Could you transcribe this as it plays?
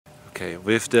Okay,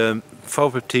 with the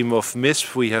FOPEP team of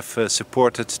MISP we have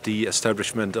supported the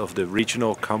establishment of the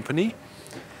regional company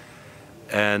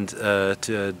and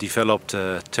developed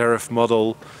a tariff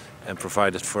model and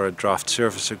provided for a draft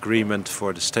service agreement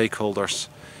for the stakeholders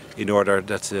in order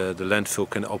that the landfill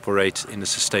can operate in a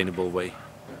sustainable way.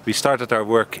 We started our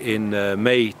work in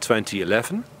May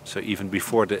 2011, so even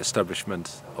before the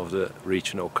establishment of the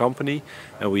regional company,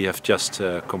 and we have just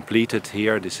completed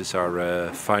here. This is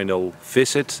our final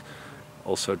visit.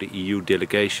 Also the EU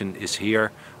delegation is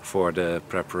here for the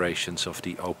preparations of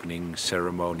the opening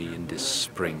ceremony in this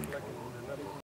spring.